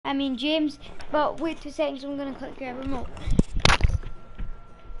I mean James, but wait 2 seconds, I'm gonna click your remote.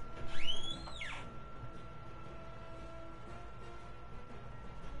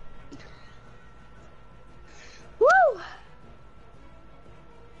 Woo!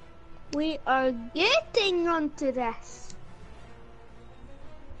 We are getting onto this.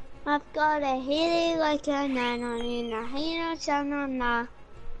 I've got a hairy like a nana in a hair channel.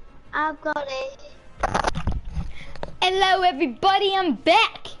 I've got a. Hello everybody, I'm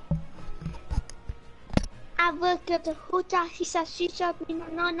back. I've got a hoota. She says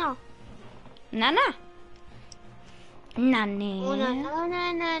no. Nana. Nanny. Oh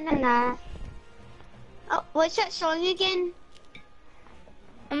no. Oh, what's that song again?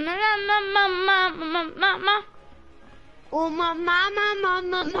 Oh my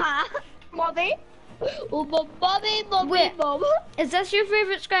mama, Bobby. Oh my Bobby, Wait. Bobby. Is this your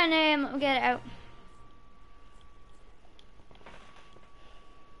favourite square name? Let me get it out.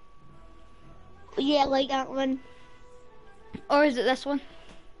 Yeah, like that one. Or is it this one?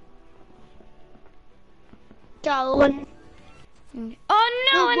 That one. Oh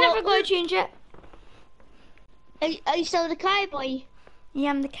no, I never got to change it. Are you still the cowboy?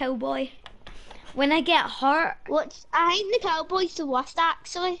 Yeah, I'm the cowboy. When I get hurt. I think the cowboy's the worst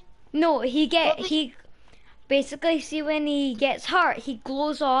actually. No, he basically, see, when he gets hurt, he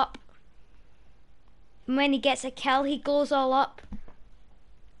glows up. And when he gets a kill, he glows all up.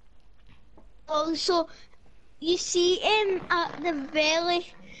 Oh, so you see him at the very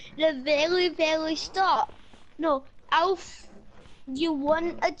start. No, Alf, you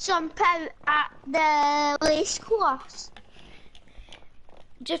want to jump out at the race course.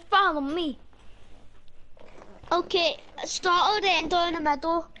 Just follow me. Okay, start or end or in the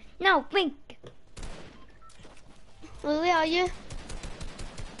middle. No, think. Where are you?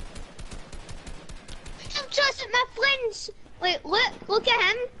 I'm trusting my friends. Wait, look at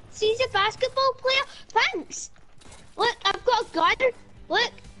him. See, he's a basketball player. Thanks. Look, I've got a gun.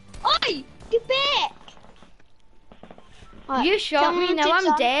 Look. Oi, get back. You shot me, now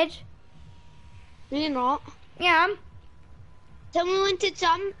I'm dead. No, you're not. Yeah, I'm. Tell me when to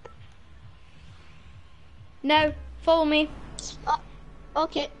jump. No, follow me.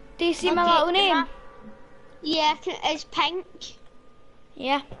 Okay. Do you see my little name? Yeah, it's pink.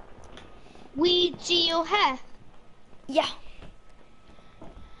 Yeah. We Geo here. Yeah.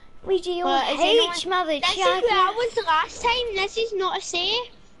 We G-O-H, mother This is where I was the last time. This is not safe.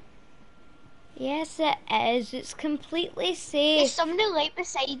 Yes, it is. It's completely There's safe. somebody right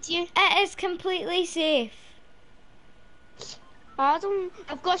beside you. It is completely safe. I've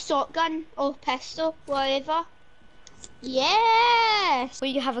got a shotgun or pistol, whatever. Yes!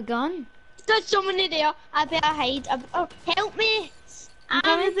 Well, you have a gun. There's somebody there. I better hide. Oh, help me!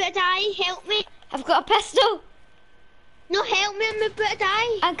 I'm about to die. Help me! I've got a pistol. No, help me! I'm about to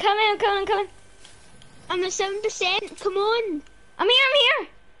die. I'm coming. I'm at 7%. Come on! I'm here.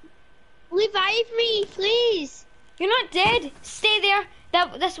 Revive me, please. You're not dead. Stay there.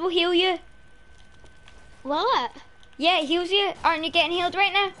 This will heal you. Will it? Yeah, it heals you. Aren't you getting healed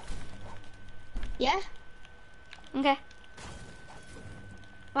right now? Yeah. Okay.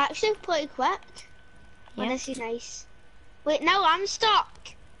 Well, actually, pretty quick. Yeah. Oh, this is nice. Wait, now I'm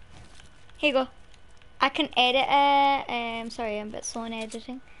stuck. Here you go. I can edit it. Sorry, I'm a bit slow in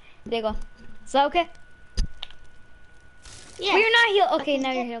editing. There you go. Is that okay? Yeah. Well, you're not healed. Okay,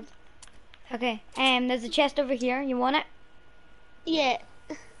 now you're healed. Okay. There's a chest over here. You want it? Yeah.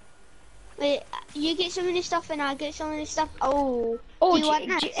 Wait, you get some of this stuff and I get some of this stuff. Oh. Oh, do you want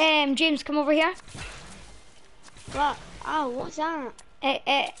this? James, come over here. What? Oh, what's that?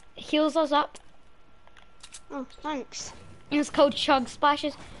 It heals us up. Oh, thanks. It's called Chug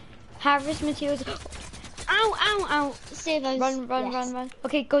Splashes. Harvest materials. Ow. Save us. Run.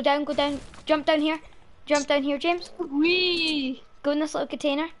 Okay, go down. Jump down here, James. Wee. Go in this little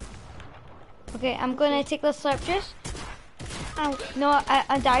container. Okay, I'm gonna take this slurp juice. Ow. No,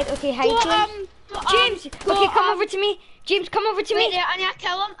 I died. Okay, hide, James. James, okay, come over to me. James, come over to me. Wait there, I need to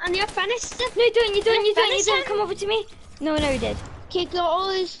kill him. I need to finish him. No, you don't. Come over to me. No, you did. Okay, got all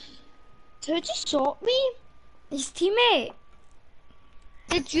his... Who just shot me? His teammate.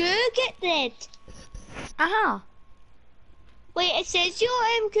 Did you get dead? Uh-huh. Wait, it says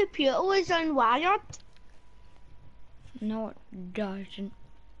your computer was unwired. No, it doesn't.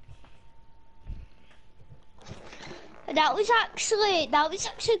 That was actually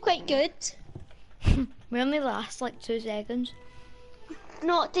quite good. We only last like 2 seconds.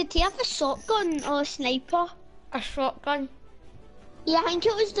 No, did he have a shotgun or a sniper? A shotgun. Yeah, I think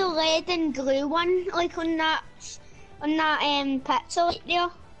it was the red and blue one, like on that picture right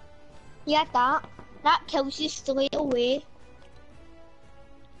there. Yeah, that kills you straight away.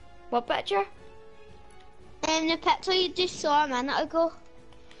 What picture? The picture you just saw a minute ago.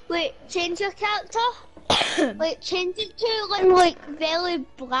 Wait, change your character. Like change it to like very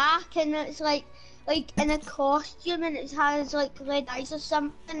black, and it's like in a costume, and it has like red eyes or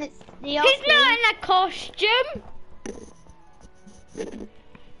something. It's the He's not in a costume.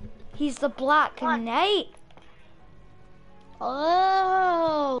 He's the Black Knight.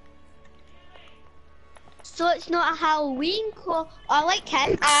 Oh. So it's not a Halloween call. I like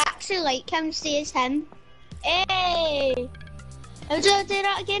him. I actually like him. Say it's him. Hey. How do I do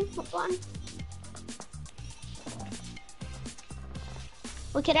that again? What button?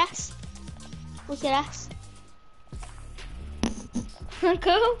 Look at this. Look at this.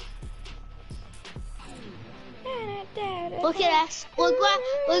 Cool. Look at this. Look what.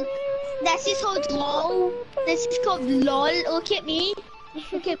 Look. This is called LOL. This is called LOL. Look at me.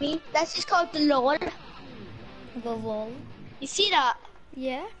 Look at me. This is called the LOL. The lol. You see that?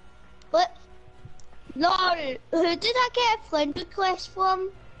 Yeah. Look. LOL. Who did I get a friend request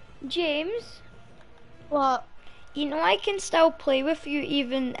from? James. What? You know I can still play with you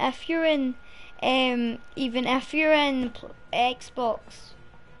even if you're in, Xbox.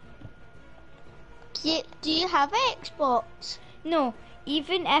 Do you have an Xbox? No,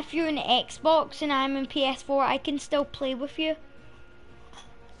 even if you're in Xbox and I'm in PS4, I can still play with you.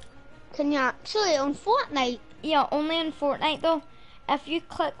 Can you actually on Fortnite? Yeah, only in Fortnite though. If you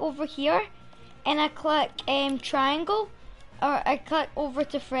click over here, and I click triangle, or I click over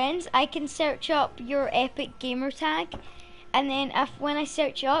to friends, I can search up your Epic Gamer tag, and then when I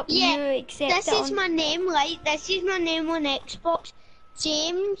search up, you accept this it is my name, right? This is my name on Xbox.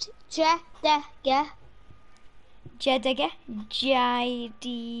 James Jediga. Jediga.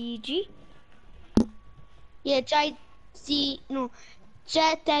 J-D-G. Yeah,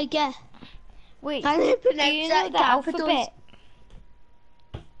 Jediga. Wait, Can I do pronounce you know that the capitals? alphabet?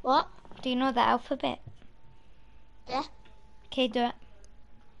 What? Do you know the alphabet? Yeah. Okay, do it.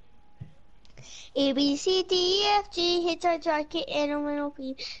 A B C D E F G H I J K L M N O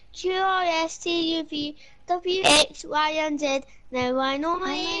P Q R S T U V W X Y and Z. Now I know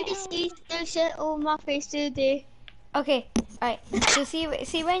my ABCs. There's shit on my face today. Okay, alright. So see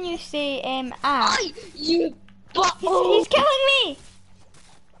when you say ah. Oi, you butt. He's killing me.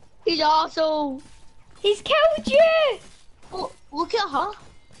 He's also. He's killed you. Oh, look at her.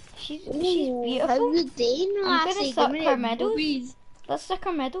 She's How beautiful. you doing, I'm gonna lassie? suck Give me her a medals. boobies. Let's suck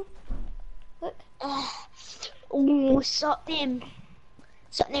her medal. Look. Oh, suck them.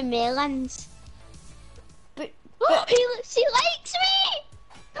 Suck them melons. But She likes me.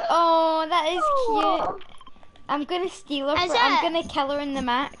 oh, that is cute. I'm gonna steal her. I'm gonna kill her in the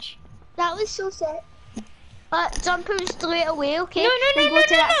match. That was so sick. Jump him straight away, okay?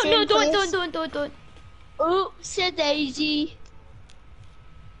 No, don't. Oops, a daisy.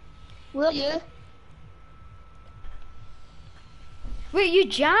 Where are you? Wait, you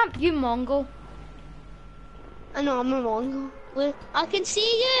jump, you Mongol. I know, I'm a Mongol. Wait, I can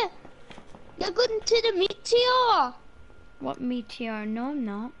see you. You're going to the meteor. What meteor? No, I'm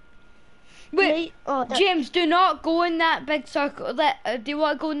not. Wait, Oh, James, do not go in that big circle. Do you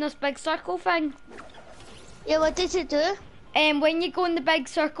want to go in this big circle thing? Yeah, what does it do? When you go in the big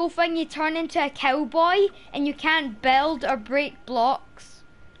circle thing, you turn into a cowboy, and you can't build or break blocks.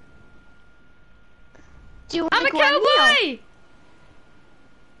 Do you want I'm to a go in there? cowboy!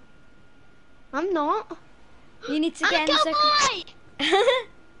 I'm not. You need to I'm get a in the circle. cowboy!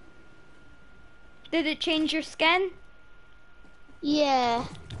 Did it change your skin? Yeah.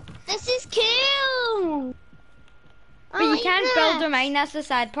 This is cool. But you can't build or mine, that's the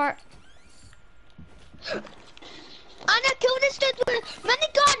sad part. And I killed this dude with a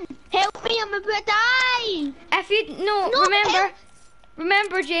minigun. Help me, I'm about to die. If you, no,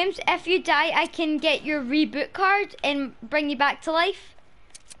 remember James, if you die, I can get your reboot card and bring you back to life.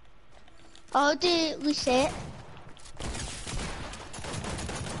 I'll do reset.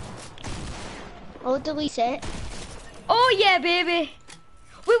 I'll do reset. Oh yeah, baby.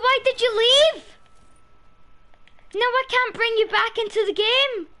 Wait, why did you leave? Now I can't bring you back into the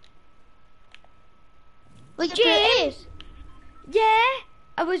game. Wait, James. Yeah,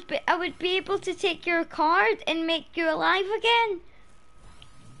 I would be able to take your card and make you alive again.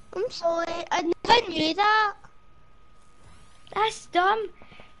 I'm sorry, I never knew that. That's dumb.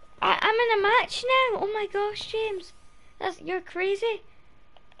 I'm in a match now. Oh my gosh, James. You're crazy.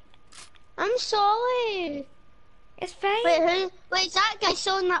 I'm sorry. It's fine. Wait, is that guy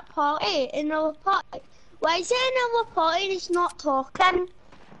still in that party? In our party? Why is it in our party and he's not talking?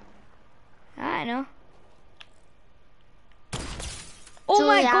 I know. Oh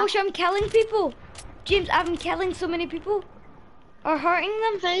my gosh, I'm killing people. James, I'm killing so many people. or hurting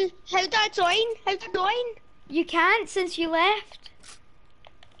them. How do I join? How do I join? You can't since you left.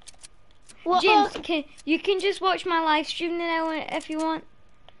 What? James, you can just watch my live stream now if you want.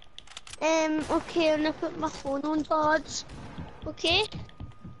 Okay, I'm gonna put my phone on charge. Okay.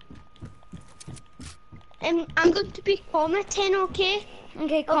 I'm going to be commenting, okay?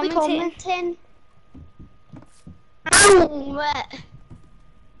 Okay, I'll be commentate. commenting. Ow, what?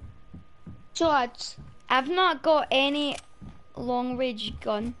 George. I've not got any long range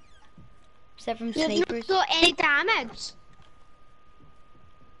gun, except from You've snipers. not got any damage.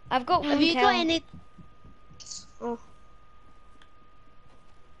 I've got one Have you kill. got any? Oh.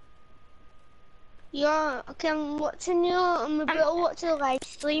 Yeah, okay, I'm watching you. I'm about to watch the live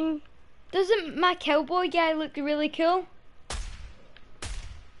stream. Doesn't my cowboy guy look really cool?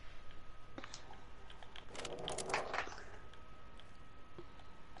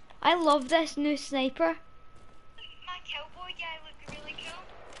 I love this new sniper. My cowboy guy look really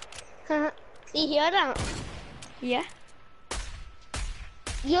cool. You hear that? Yeah.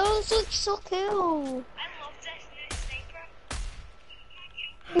 Yours looks so cool. I love this new sniper.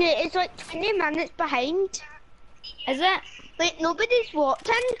 Yeah, it's like 20 minutes behind. Is it? Like, nobody's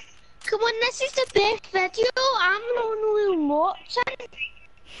watching. Come on, this is the best video. I'm the only one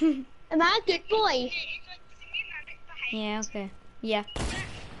watching. Am I a good boy? Yeah, okay. Yeah.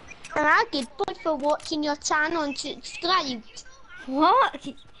 Am I a good boy for watching your channel and subscribed? What?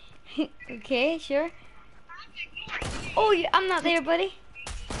 Okay, sure. Oh, I'm not there, buddy.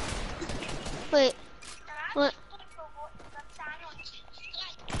 Wait. What?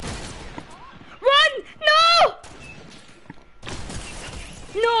 Run! No!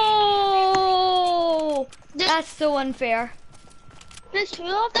 No! That's so unfair. There's two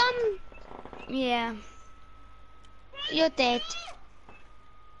of them. Yeah. You're dead.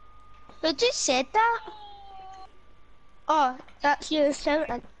 Who just said that? Oh, that's you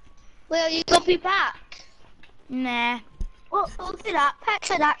shouting. Well, you will be back. Nah. Oh, look at that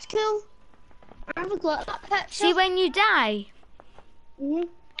picture. That's cool. I haven't got that picture. See when you die? Mm-hmm.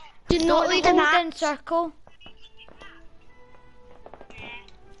 Do not Don't leave hold an in circle.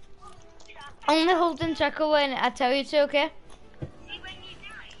 Only hold in circle when I tell you to, okay?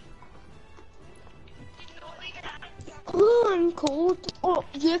 Oh, I'm cold. Oh,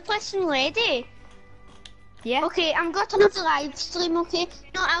 you're pressing ready. Yeah. Okay, I'm going to do the live stream, okay?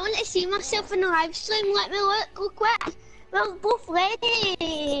 No, I want to see myself in the live stream. Let me look quick. We're both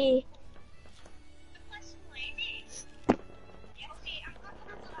ready.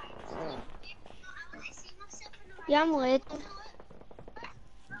 Yeah, I'm ready.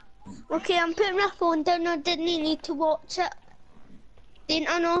 Okay, I'm putting my phone down. I didn't need to watch it. Didn't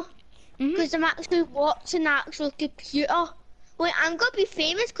I know? Because I'm actually watching the actual computer. Wait, I'm gonna be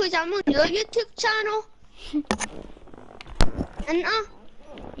famous because I'm on your YouTube channel. Ain't I?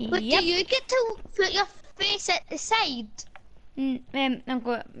 But Yep. do you get to put your face at the side? I'm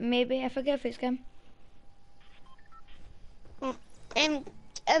going. Maybe I forget if it's come.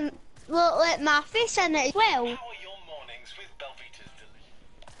 Well, let my face in it as well. How are your mornings with Belvita's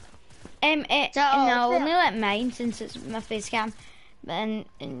Delicious? that all No, of it? only let mine since it's my face cam. And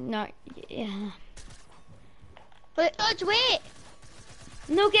not. Yeah. Wait, George, wait.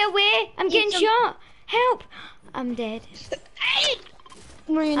 No, get away! I'm getting shot. Help! I'm dead.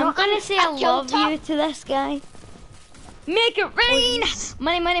 No, you're I'm not. gonna say I love killed her. you to this guy. Make it rain! yes.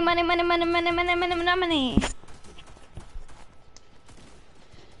 Money, money, money, money, money, money, money, money, money, money.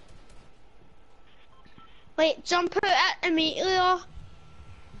 Wait, jump out at the meteor.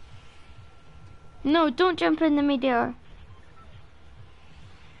 No, don't jump in the meteor.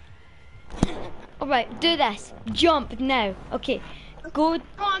 Alright, do this. Jump now. Okay. Go. Oh,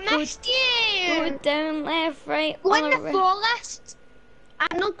 I missed Go you. down, left, right. Go on in the forest.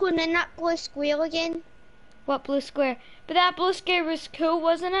 I'm not going in that blue square again. What blue square? But that blue square was cool,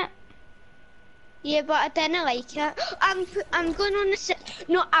 wasn't it? Yeah, but I didn't like it. I'm going on the.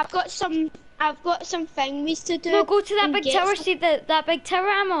 No, I've got some things to do. No, go to that and big get tower. some- See that big tower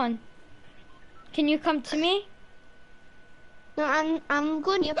I'm on. Can you come to me? No, I'm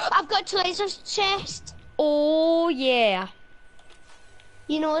going here. I've got treasure chest. Oh yeah.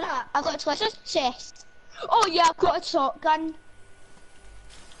 You know that? I've got a treasure chest. Oh yeah, I've got a shotgun.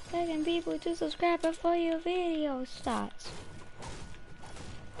 Begging people to subscribe before your video starts.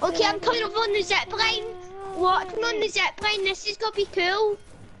 Okay, I'm coming up on the zip line. Walking on the zip line. This is gonna be cool.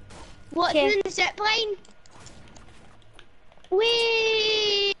 Walking Okay. on the zip line.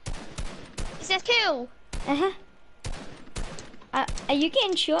 Whee! Is that cool? Uh-huh. Are you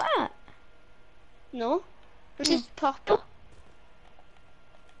getting shot at? No. This is purple.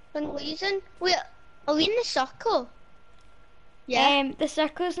 For no reason. Wait, are we in the circle? Yeah. The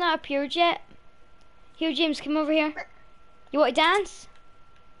circle's not appeared yet. Here, James, come over here. You want to dance?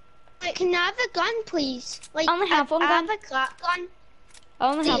 Wait, can I have a gun, please? Like, I only have one I gun. have a crack gun.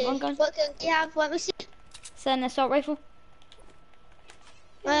 I only have See, one gun. what gun do you have? Let me see. It's an assault rifle.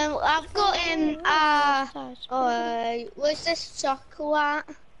 I've got where's this circle at?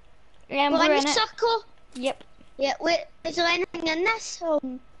 We're in it. Circle? Yep. Yeah, wait, is there anything in this?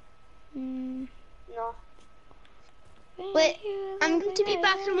 Mm. No. Wait, I'm going to be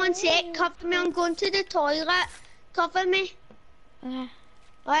back in 1 sec. Cover me, I'm going to the toilet. Cover me.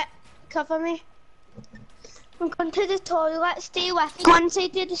 Right, cover me. I'm going to the toilet. Stay with me. One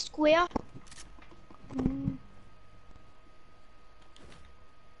side of the square.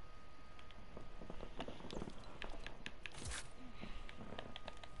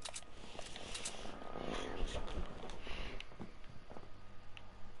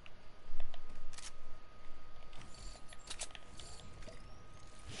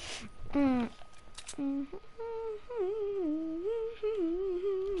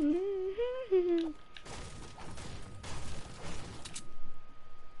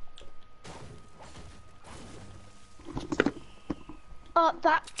 Oh,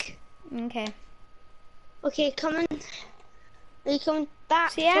 back. Okay. Okay, coming. Are you coming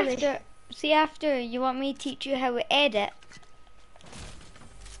back to me? See after, you want me to teach you how to edit?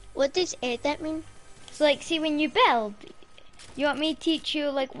 What does edit mean? So like, see when you build, you want me to teach you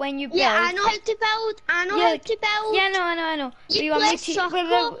like when you build? Yeah, I know how to build. I know how to build. Yeah, no, I know. You want me press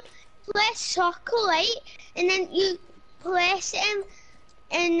to press circle, right? And then you press it,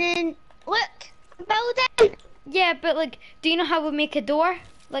 and then look, building. Yeah, but like, do you know how we make a door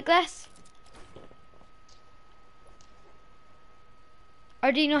like this?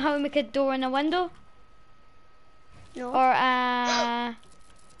 Or do you know how we make a door and a window? No. Or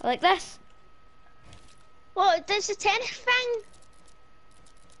like this? What? There's a tennis thing.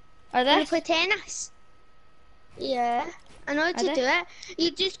 Or Can you this? play tennis? Yeah, I know how to there? do it.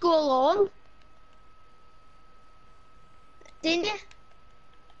 You just go along. Didn't you?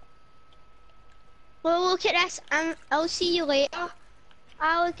 Well, look at this. I'll see you later,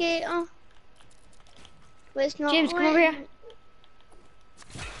 alligator. But it's not. James, come over here.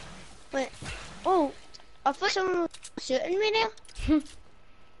 Wait. Oh, I thought someone was shooting me there.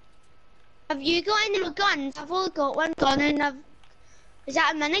 Have you got any guns? I've only got one gun, and is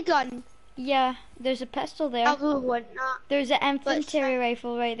that a minigun? Yeah, there's a pistol there. I really want that. There's an infantry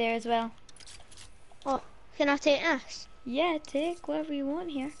rifle right there as well. Oh, can I take this? Yeah, take whatever you want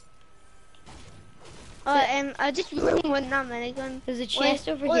here. I just really want that minigun. There's a chest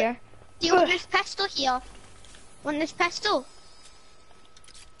over Wait. here. Do you want this pistol here? Want this pistol?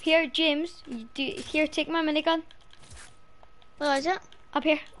 Here, James. Here, take my minigun. Where is it? Up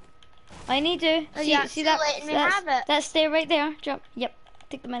here. All you need to do. Are you actually letting me have it? That's stay right there. Jump. Yep.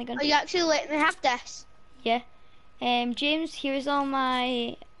 Take the minigun. Are you actually letting me have this? Yeah. James, here's all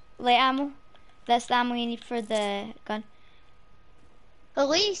my light ammo. That's the ammo you need for the gun.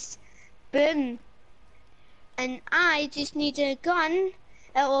 Police. Boom. And I just need a gun.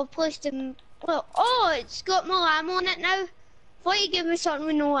 It will push them. Well, oh, it's got more ammo in it now. Thought you gave me something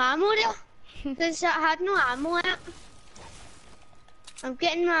with no ammo there. Because it had no ammo in it. I'm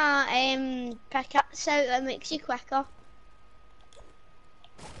getting my pickaxe out. It makes you quicker.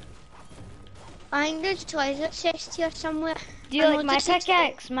 I think there's a toilet chest here somewhere. Do you like my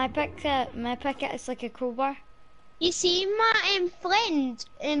pickaxe? My pickaxe is like a crowbar. You see my friend,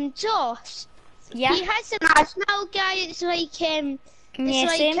 Josh? Yeah. He has a marshmallow guy. It's like yeah,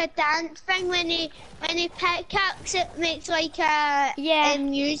 it's same. like a dance thing when he pickaxe it makes like a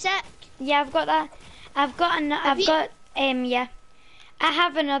music. Yeah, I've got that. Yeah. I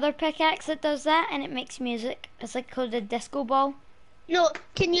have another pickaxe that does that and it makes music. It's like called a disco ball. No,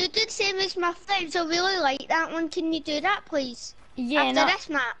 can you do the same as my friends? I really like that one. Can you do that, please? Yeah, After this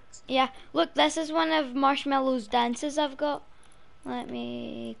match. Yeah, look, this is one of Marshmallow's dances I've got. Let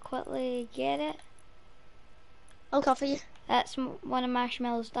me quickly get it. I'll cover you. That's one of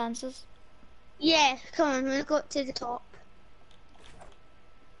Marshmallow's dances. Yeah, come on, we'll go up to the top.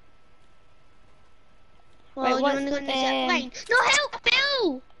 Well, Right, you want to go on the zip line? No, help! I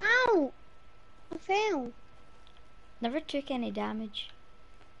fell! Ow! I fell. Never took any damage.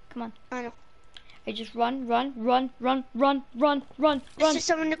 Come on. I know. I just run. Is there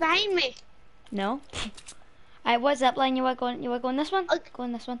someone behind me? No. Alright, what zip line you want going this one? Okay. Go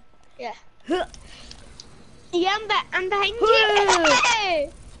on this one. Yeah. Huh. Yeah, I'm behind you. Hey!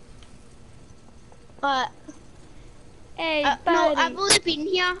 But Hey, no, buddy. I've already been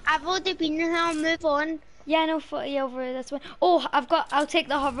here. I'll move on. Yeah, no, over this one. Oh, I'll take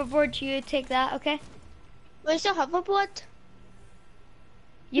the hoverboard. You take that, okay? Where's the hoverboard?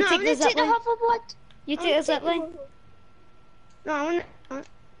 You no, take I'm the gonna take the zipline. hoverboard. You I'm take the gonna take the zipline. hoverboard. No, I want.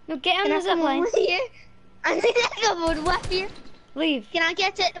 No, get on Can I the come zipline. over here? I need a hoverboard with you. Leave. Can I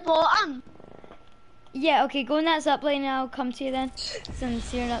get at the bottom? Yeah, okay, go on that zipline and I'll come to you then.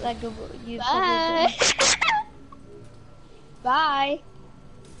 Since you're not that good, you Bye. Bye.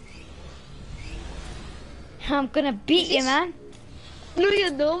 I'm gonna beat you, man. No,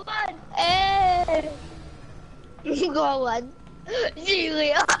 you're not, man. Eh. Go on. See you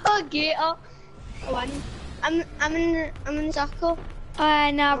later. Okay. Go on. I'm in the circle.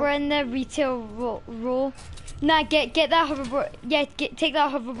 Nah, we're in the retail row. Nah, get that hoverboard. Yeah, take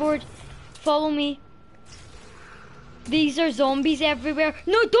that hoverboard. Follow me. These are zombies everywhere.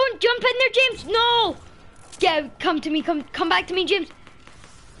 No, don't jump in there, James. No. Yeah, come to me. Come back to me, James.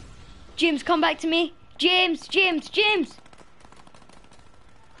 James, come back to me. James.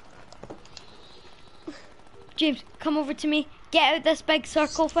 James, come over to me. Get out this big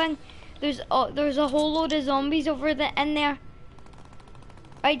circle thing. There's a whole load of zombies over in there.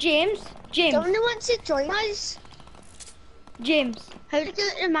 Right, James. Somebody wants to join us. James. How to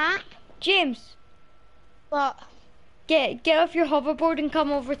get the map? James. What? Get off your hoverboard and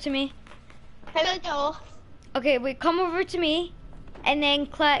come over to me. How do I go? Okay, wait, come over to me, and then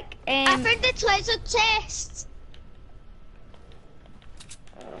click. I found the treasure chest.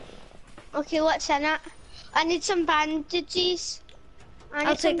 Okay, what's in it? I need some bandages.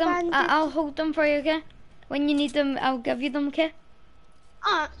 I'll take them. I'll hold them for you, okay? When you need them, I'll give you them, okay?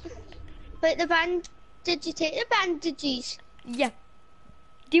 But did you take the bandages? Yeah.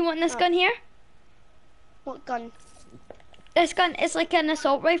 Do you want this gun here? What gun? This gun is like an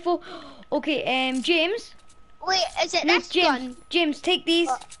assault rifle. Okay, James. Wait, is it No, this gun? James, take these.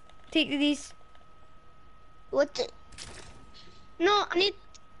 Take these. What? No, I need.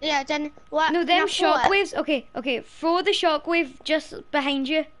 Yeah, then what? No, them shockwaves. Okay, throw the shockwave just behind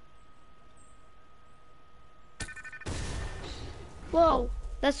you. Whoa.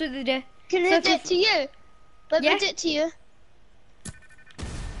 That's what they do. Can So I do it to you? Let Yeah. me do it to you.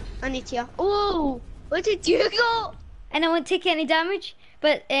 I need to. Oh, where did you go? And I won't take any damage.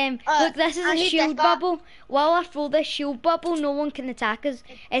 But look, this is I a need shield this back. bubble. While I throw this shield bubble, no one can attack us,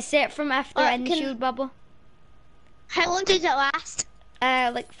 except from after in the shield bubble. How long does it last?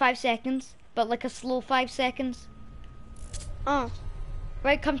 Like 5 seconds, but like a slow 5 seconds. Oh.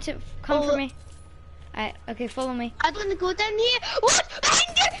 Right, come for me. Alright, okay, follow me. I don't want to go down here. What?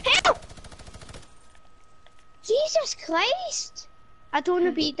 Behind you! Help! Jesus Christ! I don't want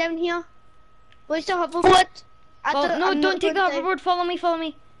to be down here. Where's the hoverboard? Don't take the hoverboard. Follow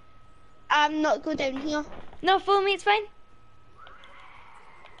me. I'm not going down here. No, follow me. It's fine.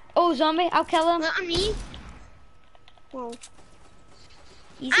 Oh, zombie! I'll kill him. Not on me. Whoa.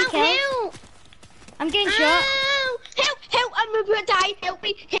 Easy Ow, kill. help! I'm getting shot. Ow! Help! I'm about to die. Help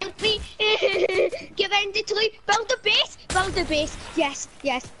me! Get in the tree. Build a base. Yes.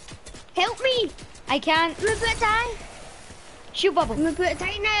 Help me! I can't. I'm about to die. Shield bubble. I'm about to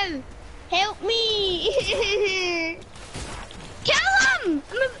die now. Help me! Kill him!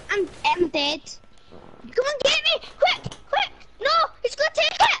 I'm dead. Come on, get me! Quick! No, he's gonna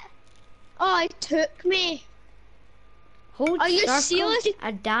take it! Oh, he took me. Hold Are you circle. serious?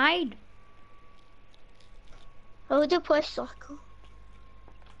 I died. Hold the push circle.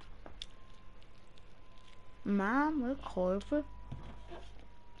 Mom, we're clever.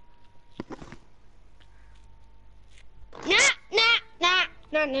 Nah.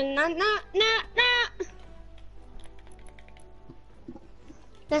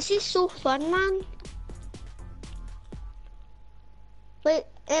 This is so fun, man. Wait,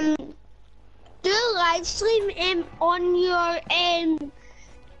 do a live stream on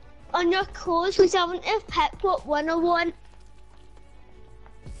your clothes because I want to pick what one I want.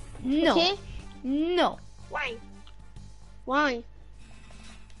 No. Okay? No. Why?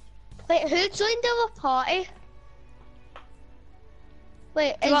 Wait, who joined the party?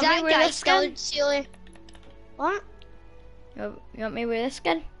 Wait, You is want me that to wear guy this still skin? silly? What? You want me to wear this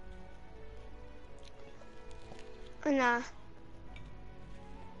skin? Nah.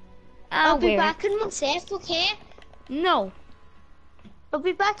 I'll I'll be wear back in one sec, okay? it. No. I'll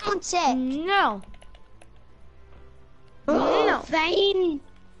be back in one sec. No. Oh, No. fine.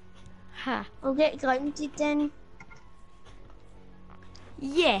 Ha. I'll get grounded then.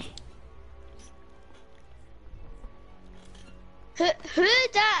 Yeah. Who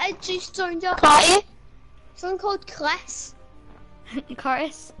that just joined your party? Someone called Chris.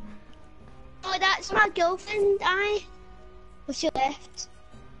 Curtis. Oh, that's my girlfriend, Well, she left.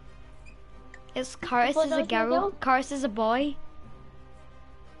 It's Curtis What is a was my girl. girl? Curtis is a boy.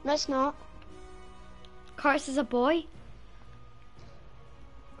 No, it's not. Curtis is a boy.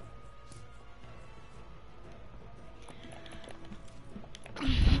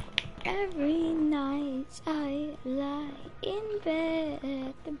 Every night I lie in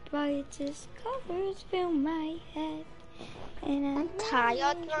bed, the brightest covers fill my head, and I'm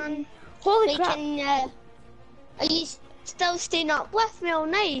tired, man. Holy Like, crap! are you still staying up with me all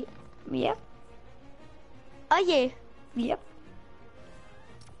night? Yep, Are you? yep.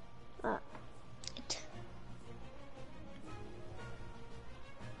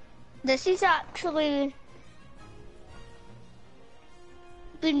 This is actually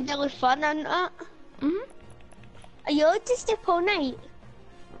been really fun, hasn't it? Mhm. Are you allowed to stay up all night?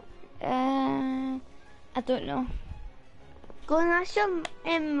 I don't know. Go and ask your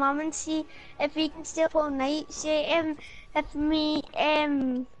mum and see if we can stay up all night. Say if me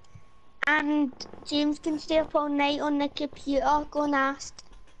and James can stay up all night on the computer. Go and ask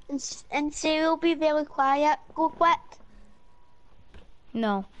and say we'll be very quiet. Go quick.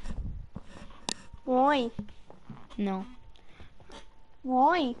 No, Why? no,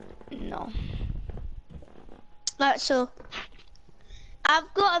 Why? no. Right, so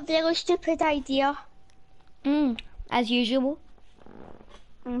I've got a very stupid idea. As usual.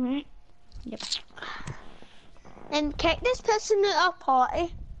 Mhm. Yep. And kick this person out of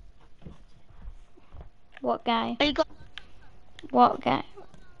party. What guy? Are you got? What guy?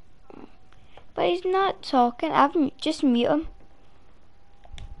 But he's not talking. Just mute him.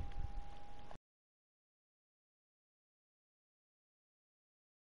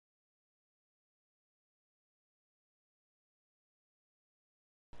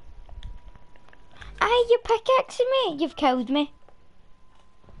 Aye, you're pickaxing me. You've killed me.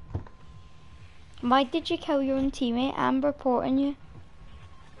 Why did you kill your own teammate? I'm reporting you.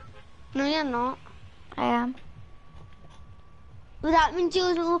 No, you're not. I am. Well, that means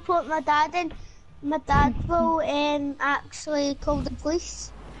you'll report my dad, and my dad will actually call the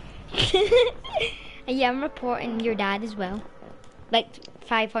police. Yeah, I'm reporting your dad as well. Like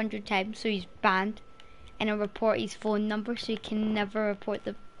 500 times, so he's banned. And I'll report his phone number so he can never report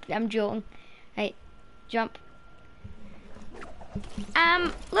the... I'm joking. Right, jump.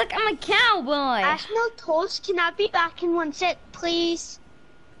 Look, I'm a cowboy. I smell toast. Can I be back in 1 sec, please?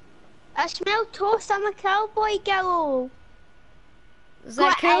 I smell toast. I'm a cowboy girl. Is Get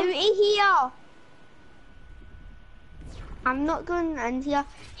that cool? out of here. I'm not going in here.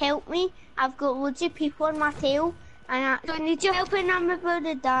 Help me. I've got loads of people on my tail, and I don't need your help, and I'm about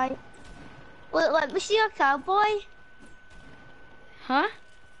to die. Look, let me see your cowboy. Huh?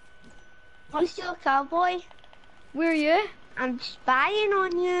 Let me see your cowboy. Where are you? I'm spying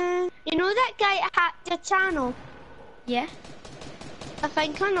on you. You know that guy that hacked your channel? Yeah. I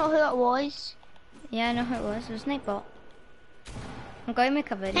think I know who it was. Yeah, I know who it was. It was Nightbot. I'm going to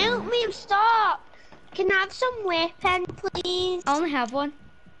make a video. Help me, stop. Can I have some weapon, please? I only have one.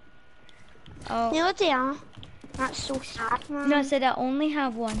 Oh. No, they are. That's so sad, man. No, I said I only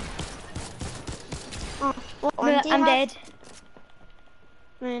have one. Oh, what No, one do you I'm have? dead.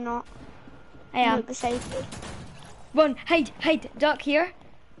 No, you're not. I am. Look beside you. Run, hide, duck here.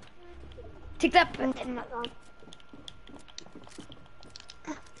 Take that. I'm getting that gun.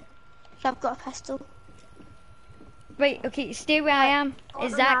 So I've got a pistol. Right, okay, stay where I am. Oh,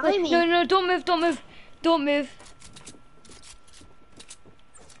 Exactly. rally me. No, don't move, don't move. Don't move.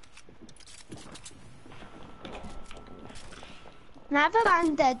 Never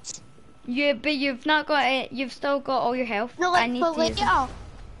bandage. But you've not got it. You've still got all your health. No, I like need for to use them.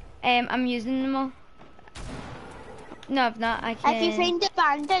 later. I'm using them all. No, I've not. I can If you find a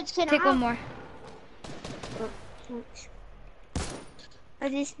bandage, can take I one have? more. Thanks. I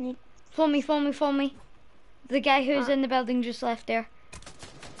just need. Follow me. The guy who's in the building just left there.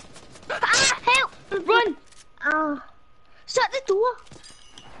 Ah, help! Run! Ah, shut the door.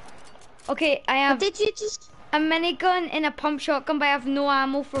 Okay, I Or have did you just? a minigun and a pump shotgun, but I have no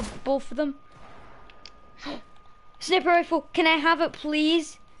ammo for both of them. Sniper rifle, can I have it,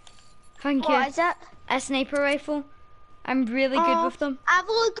 please? Thank you. What is it? A sniper rifle. I'm really good with them. I've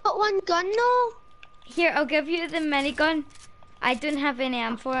only got one gun though. Here, I'll give you the minigun. I don't have any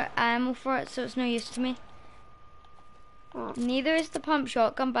ammo for it, so it's no use to me. Oh. Neither is the pump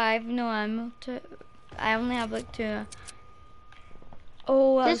shotgun, but I have no ammo to. I only have like 2.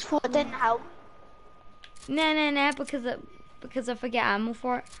 Oh, This foot didn't help. nah, because I forget ammo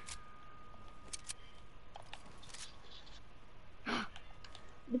for it.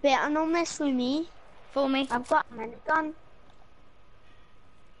 You better not mess with me. Follow me. I've got a minigun.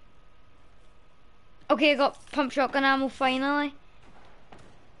 Okay, I got pump shotgun ammo finally.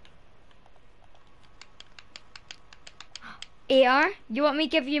 AR, you want me to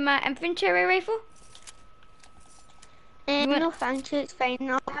give you my infantry rifle? No, thank you, it's fine.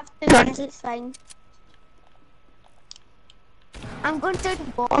 I'll have 2 guns, it's fine. I'm going to the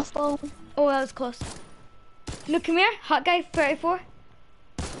waterfall. Oh, that was close. No, come here. Hot guy 34.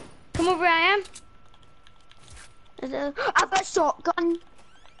 Come over where I am. I've got a shotgun.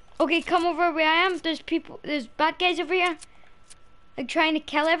 Okay, come over where I am. There's bad guys over here. Like trying to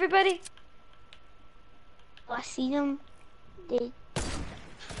kill everybody. I see them. They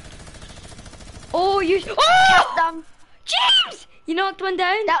Oh, you. killed Oh! them. James! You knocked one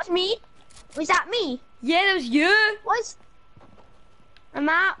down. That was me. Was that me? Yeah, that was you. I'm an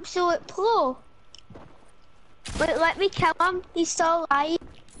absolute pro. Wait, let me kill him. He's still alive.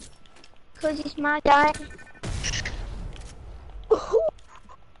 Because he's my guy.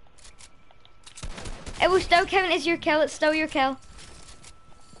 It will still count as your kill. It's still your kill.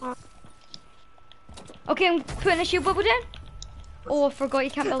 Okay, I'm putting a shield bubble down. Oh, I forgot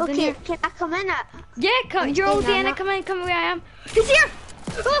you can't build in Okay, here. can I come in it? Yeah, come. I'm You're all staying in on it. Come in, come where I am. He's here.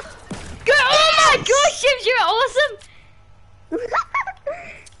 Oh, good. Oh my gosh, James, you're awesome.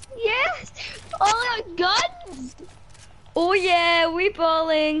 Yes! Oh my guns! Oh yeah, we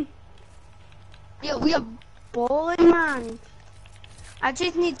balling. Yeah, we are balling, man. I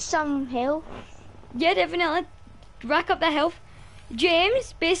just need some help. Yeah, definitely. Rack up the health.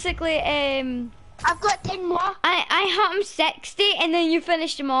 James, basically, I've got 10 more. I hit him 60 and then you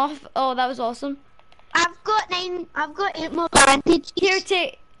finished him off. Oh, that was awesome. I've got 9. I've got 8 more bandages. Here,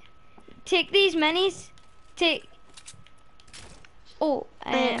 take these minis. Take. Oh,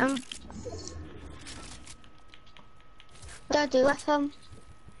 What do I do with them?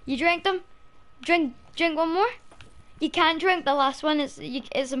 you drank them. Drink one more. You can't drink the last one.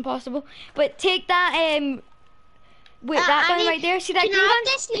 It's impossible. But take that wait, that one right there. See that Can green I one? have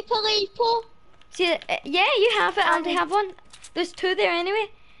this sleeper lipo? See that? Yeah, you have it. I only have one. There's 2 there anyway.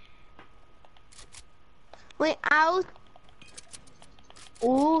 Wait, I'll.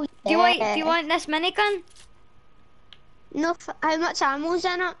 Oh, Do you want this minigun? No, how much ammo's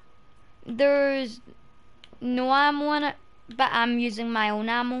in it? There's no ammo in it, but I'm using my own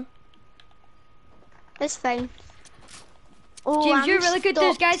ammo. That's fine. Oh, James, I'm you're really good.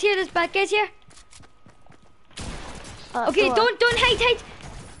 There's guys here. There's bad guys here. Okay, don't hide.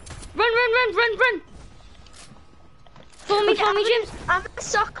 Run. Follow me, James. I'm in a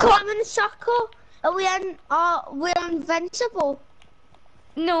circle. I'm in a circle. Are we in? We're invincible.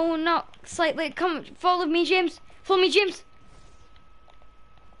 No, not slightly. Come, follow me, James. Follow me, James.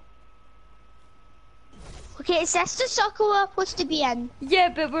 Okay, is this the circle we're supposed to be in? Yeah,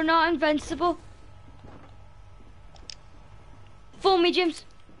 but we're not invincible. Follow me, James.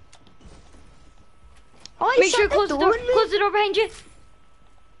 Oh, Make sure you close the door. Close the door behind you.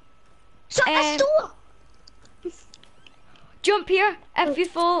 Shut this door. Jump here if you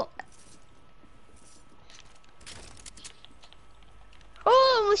fall.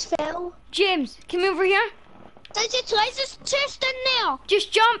 Oh, I almost fell. James, come over here. There's a chest in there.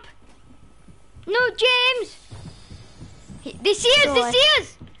 Just jump. No, James. They see us. They see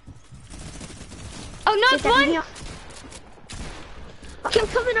us. Oh, not Get in one. here. Okay, I'm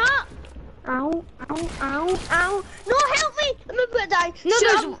coming up. Ow. No, help me. I'm about to die.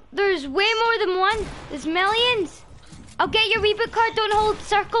 No, there's way more than one. There's millions. I'll get your reboot card. Don't hold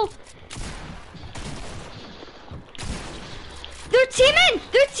circle. They're teaming.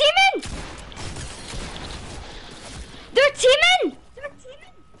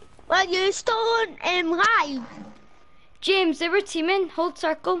 Well, you still on live? James, they were teaming. Hold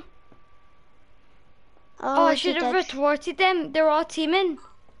circle. Oh, I should have retorted them. They're all teaming.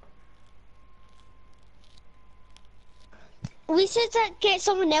 We should get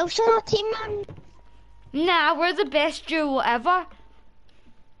someone else on our team, man. Nah, we're the best duo ever.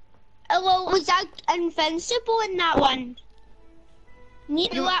 Oh, well, was that invincible in that one?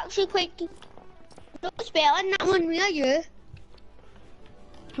 You actually quite better in that one, were you?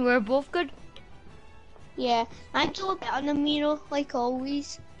 We're both good. Yeah, I'm so better than Miro, like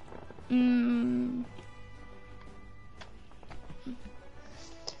always.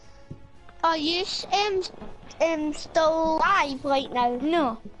 Are you still alive right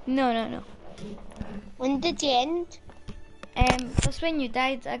now? No. When did you end? That's when you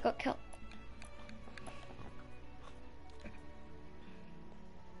died. I got killed.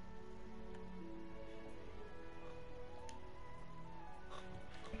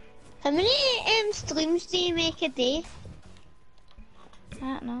 How many streams do you make a day? I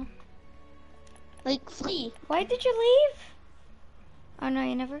don't know. Like 3? Why did you leave? Oh no,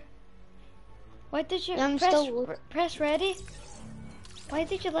 you never. Why did you press ready? Why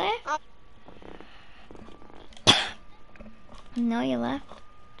did you left? No, you left.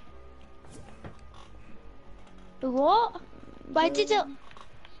 What? Why did it?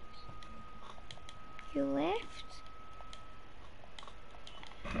 You left?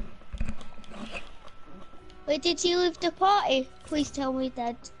 Wait, did you leave the party? Please tell me he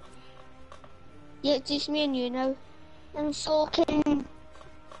did. Yeah, it's just me and you now. And so can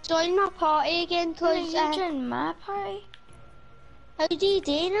join my party again, No, cause you join my party. how do you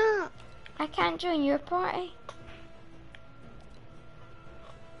do that? I can't join your party.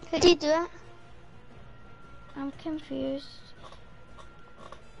 How do you do it? I'm confused.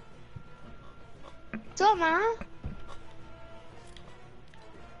 Don't matter.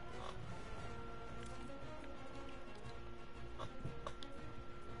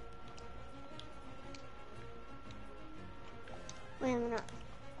 Wait a minute.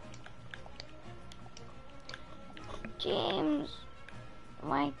 James,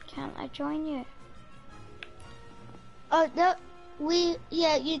 why can't I join you? Oh, no,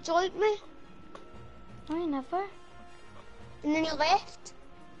 yeah, you joined me, I never. and then you left.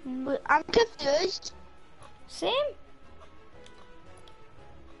 Mm. Wait, I'm confused. Same.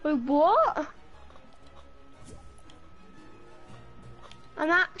 Wait, what? I'm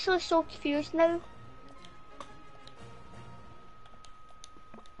actually so confused now.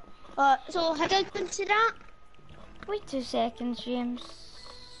 So how do I go into that? Wait 2 seconds, James.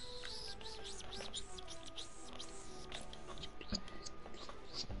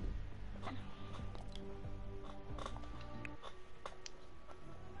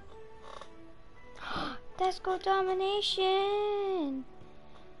 Disco domination.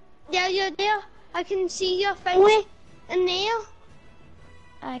 Yeah, you're there. I can see your thingy in there.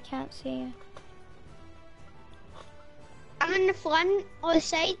 I can't see you. I'm in the front or the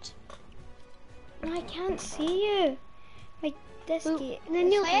side. No, I can't see you. Like this Well, game. then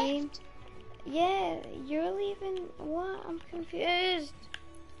this you game. left. Yeah, you're leaving. What? I'm confused.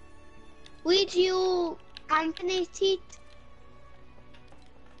 Would you campaignated?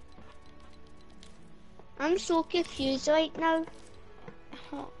 I'm so confused right now.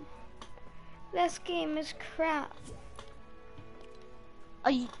 Oh, this game is crap.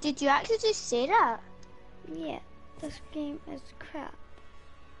 Did you actually just say that? Yeah, this game is crap.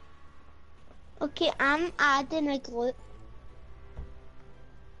 Okay, I'm adding a group.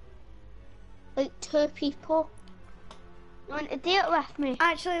 Like 2 people. You want to do it with me?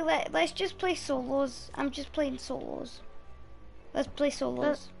 Actually, let's just play solos. I'm just playing solos. Let's play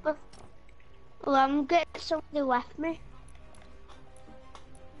solos. Well, I'm getting somebody with me.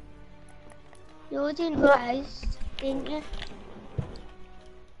 You didn't realize, didn't you?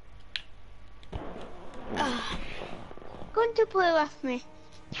 Going to play with me.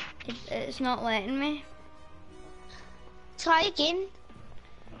 It's not letting me. Try again.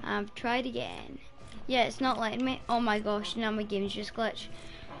 I've tried again. Yeah, it's not letting me. Oh my gosh, now my game's just glitched.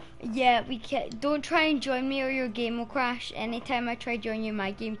 Yeah, we can't. Don't try and join me or your game will crash. Anytime I try joining you, my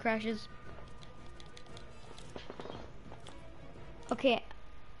game crashes. Okay.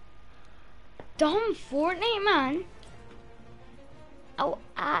 Dumb Fortnite, man. I'll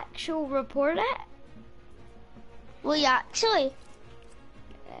actual report it. Well, you actually.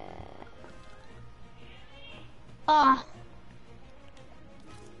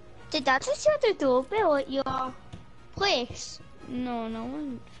 Did that just shut the doorbell at your place? No, no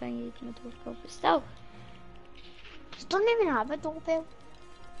one thingied my doorbell, but still. You don't even have a doorbell.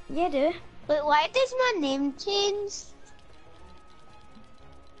 Yeah, I do. Wait, why does my name change?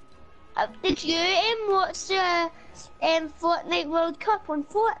 Did you watch the Fortnite World Cup on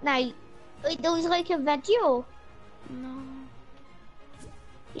Fortnite? Like there was like a video. No,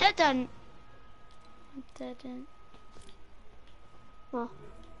 You didn't. I didn't. Oh.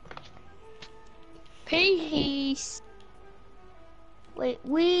 Peace. Wait,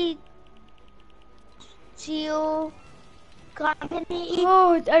 we Geo Company.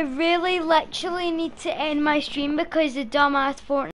 Oh, I really literally need to end my stream because the dumbass Fortnite